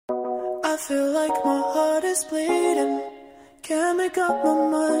I feel like my heart is bleeding. Can't make up my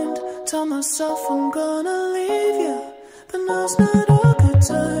mind. Tell myself I'm gonna leave you, but now's not a good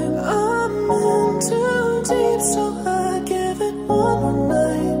time. I'm in too deep, so I give it one more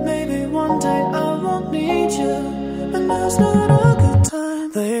night. Maybe one day I won't need you, but now's not a good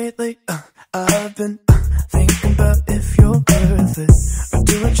time. Lately, I've been thinking about if you're worth it, or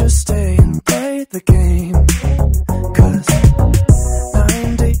do I just stay and play the game? 'Cause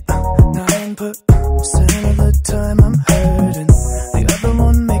 99% of the time I'm hurting, the other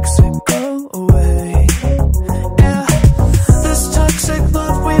one makes it go away. Yeah, this toxic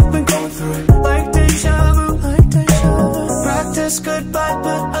love, we've been going through it like deja vu, like deja vu. Practice goodbye,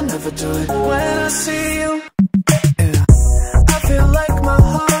 but I never do it when I see you. Yeah, I feel like my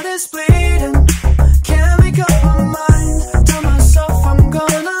heart is bleeding. Can't make up my mind. Tell myself I'm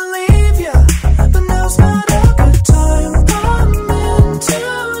gonna leave you, but now's not a good time. I'm in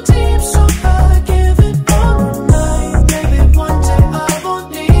too deep, so I give it one more night. Maybe one day I won't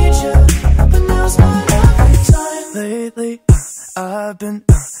need you, but now's not a good time. Lately, I've been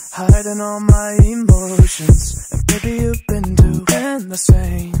hiding all my emotions, and maybe you've been doing the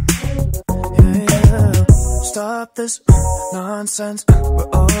same. Yeah, stop this nonsense. We're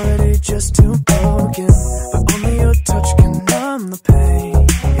already just too broken, but only your touch can numb the pain.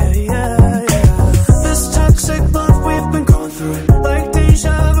 Yeah, yeah, yeah. This toxic love, we've been going through it like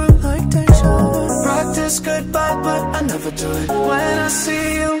deja vu, like deja vu. Practice goodbye, but I never do it when I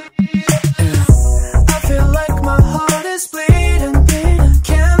see you. Yeah, I feel like my heart is bleeding.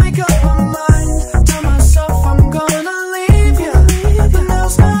 Can't make up my mind. Tell myself I'm gonna leave you, but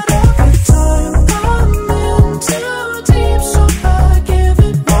now's not a good time. I'm in too deep, so I give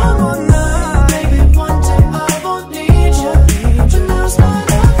it one more night. Maybe one day I won't need you, but now's not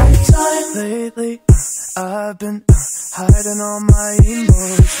a good time. Lately, I've been hiding all my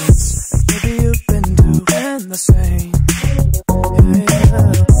emotions, and maybe you've been doing the same.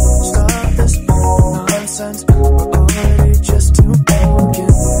 Yeah, stop this nonsense. We're already just too broken,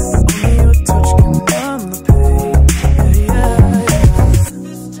 but only your touch can numb the pain. Yeah, yeah, yeah.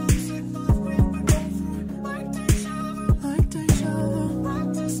 Like deja vu.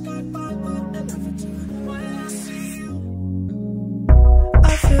 I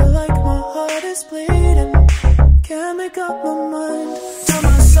feel like my heart is bleeding. Can't make up my mind. Tell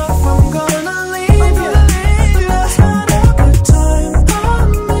myself I'm gonna leave you, but that's not a good time.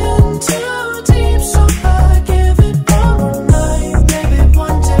 I'm in too deep, so I give it one more night. Maybe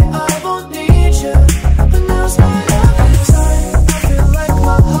one day I won't need you, but now's not a good time. I feel like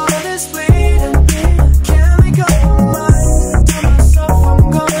my heart is bleeding. Can't make up my mind. Tell myself I'm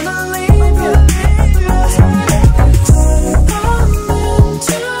gonna leave you, but that's not a good time. I'm in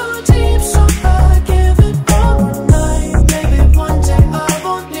too deep, so I give it one more night. Maybe one day I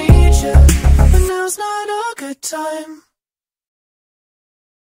won't need you, but now's not a good time.